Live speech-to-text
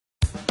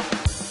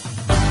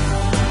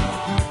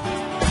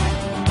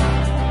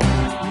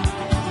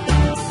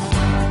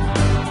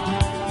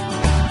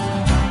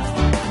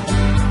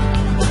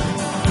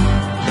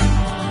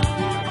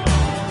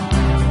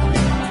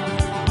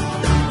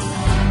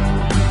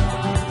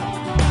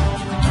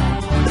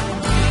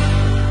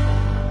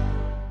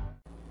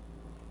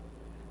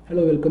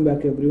Hello, welcome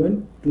back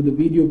everyone to the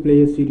video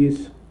player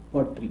series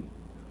part 3.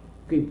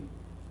 Okay,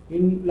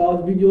 in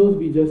last videos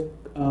we just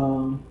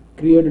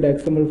created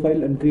XML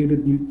file and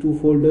created two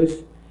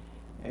folders,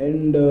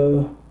 and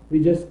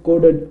we just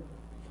coded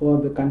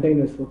for the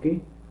containers.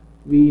 Okay,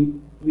 we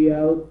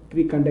have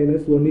three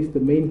containers. One is the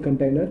main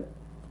container,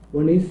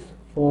 one is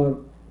for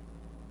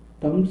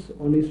thumbs,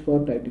 one is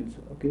for titles.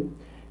 Okay,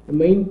 the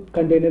main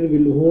container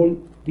will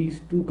hold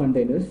these two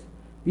containers.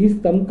 This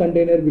thumb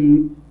container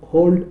will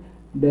hold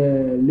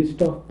the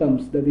list of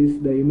thumbs, that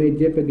is the image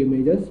JPEG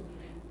images.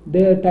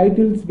 The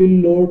titles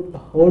will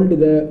hold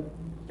the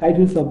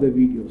titles of the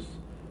videos.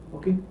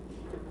 Okay,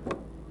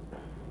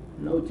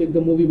 now check the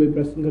movie by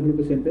pressing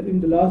Ctrl+ Enter.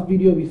 In the last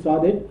video we saw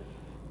that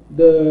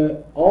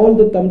all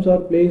the thumbs are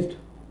placed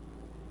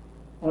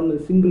on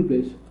a single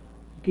place.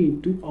 Okay,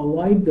 to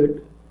avoid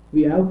that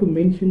we have to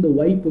mention the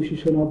Y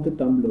position of the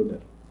thumb loader.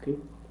 Okay,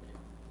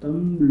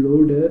 thumb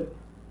loader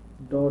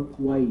dot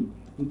Y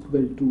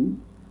equal to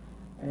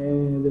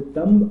the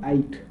thumb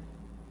height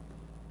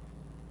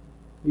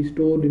is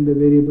stored in the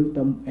variable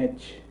thumb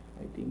h,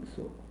 I think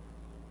so.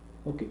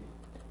 Okay,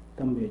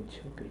 thumb h.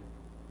 Okay,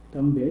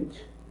 thumb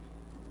h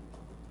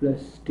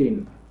plus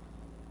 10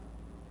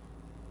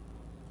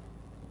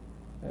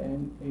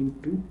 and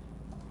into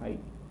height.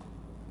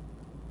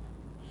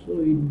 So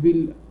it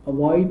will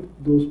avoid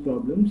those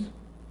problems.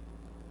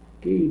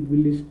 Okay, it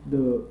will list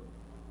the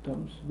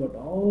thumbs, but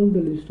all the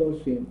lists are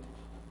same.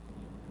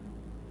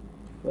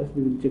 First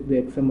we will check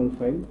the XML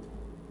file.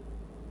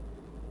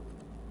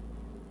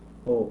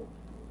 Oh,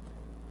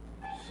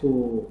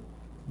 so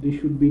this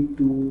should be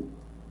 2,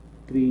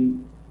 3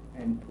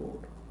 and 4.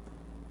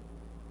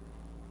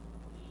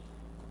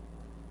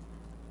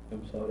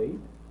 I'm sorry,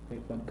 I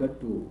forgot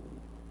to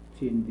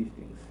change these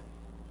things.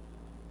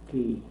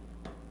 Okay,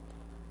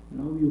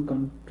 now you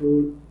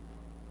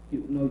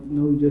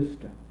now you just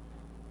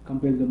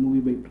compile the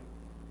movie by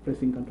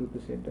pressing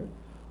Ctrl+ Enter.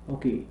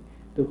 Okay,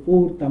 the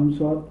 4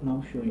 thumbs are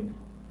now showing.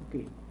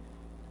 Okay,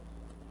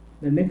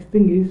 the next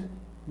thing is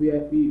we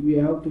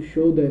have to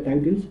show the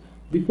titles.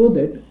 Before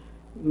that,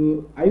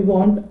 I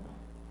want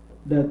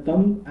the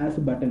thumb as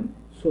a button,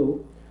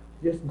 so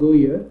just go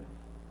here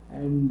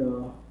and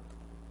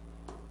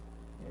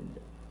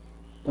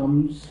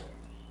thumbs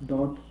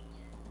dot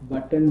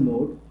button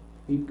mode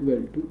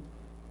equal to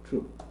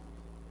true.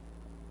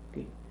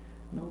 Okay,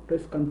 now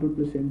press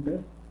Ctrl+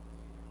 Enter.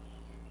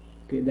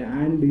 Okay, the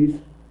hand is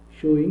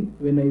showing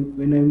when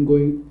I'm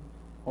going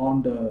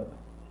on the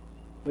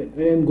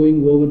when I'm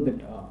going over the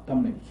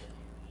thumbnails.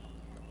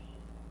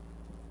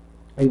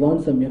 I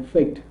want some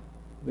effect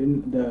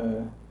when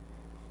the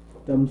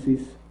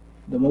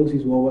mouse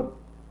is over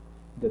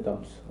the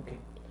thumbs. Okay,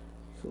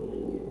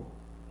 so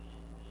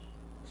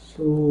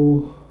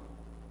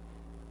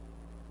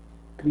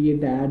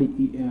create add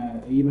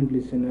event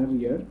listener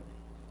here.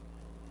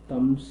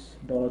 Thumbs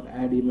dot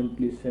add event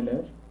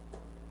listener.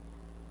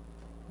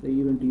 The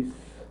event is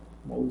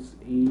mouse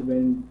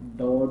event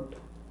dot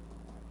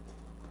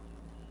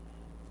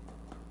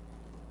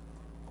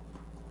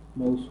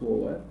mouse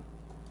over.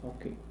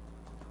 Okay,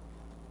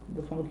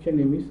 the function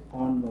name is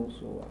on mouse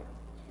over.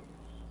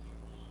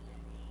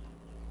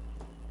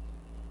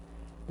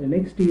 The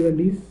next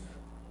event is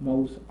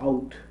mouse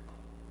out.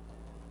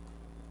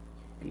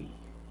 Okay,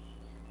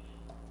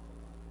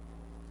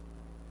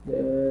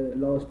 the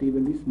last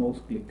event is mouse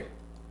click.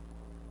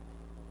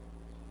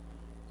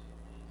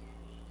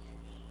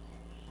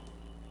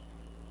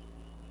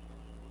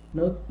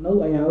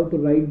 Now I have to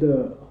write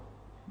the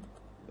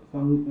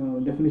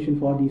definition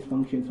for these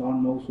functions: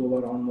 on mouse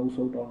over, on mouse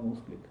out, on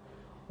mouse click.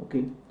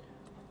 Okay,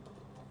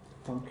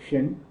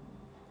 function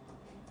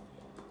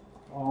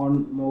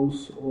on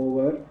mouse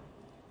over.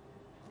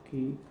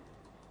 Okay,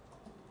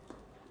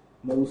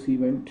 mouse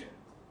event,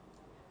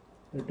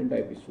 return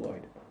type is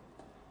void.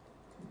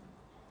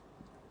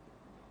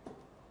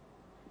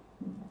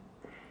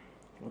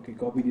 Okay,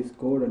 copy this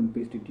code and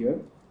paste it here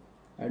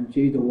and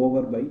change the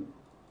over by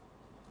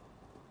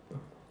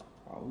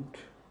out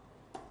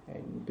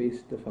and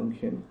paste the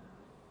function.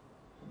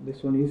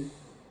 This one is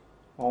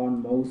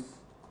on mouse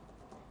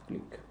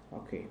click.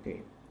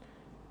 Okay,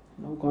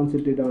 now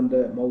concentrate on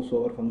the mouse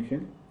over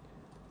function.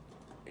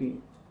 Okay,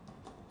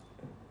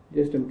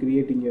 just I'm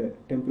creating a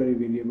temporary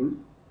variable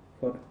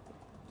for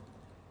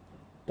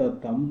the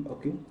thumb.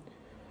 Okay,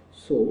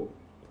 so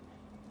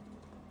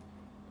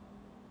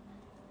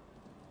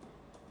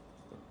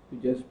we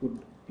just put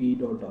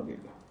p.toggle.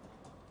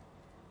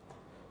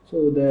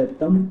 So the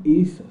thumb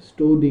is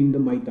stored in the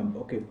my thumb.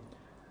 Okay,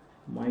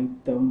 my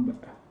thumb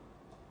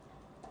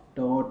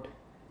dot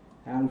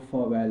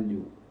alpha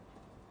value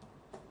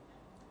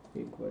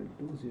equal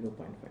to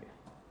 0.5.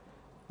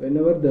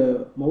 Whenever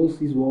the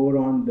mouse is over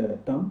on the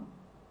thumb,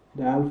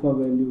 the alpha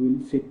value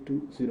will set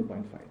to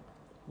 0.5.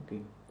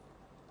 Okay,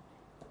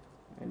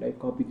 and I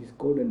copy this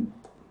code and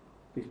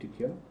paste it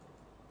here.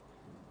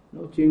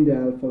 Now change the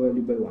alpha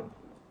value by 1.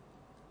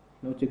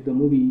 Now check the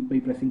movie by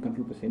pressing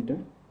Ctrl+ Enter.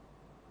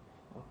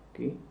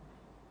 Okay,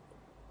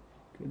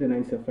 the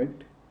nice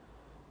effect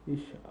is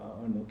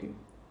on. Okay,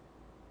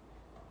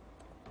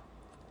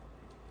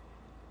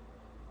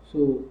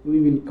 so we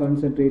will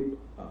concentrate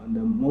on the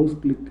mouse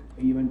click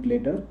event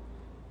later.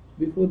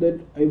 Before that,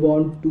 I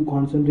want to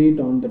concentrate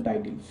on the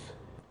titles.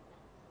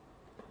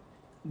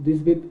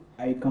 This way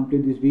I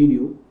complete this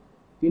video.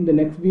 In the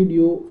next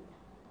video,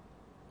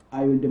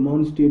 I will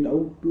demonstrate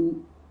how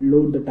to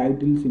load the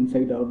titles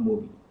inside our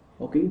movie.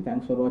 Okay,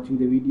 thanks for watching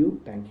the video.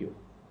 Thank you.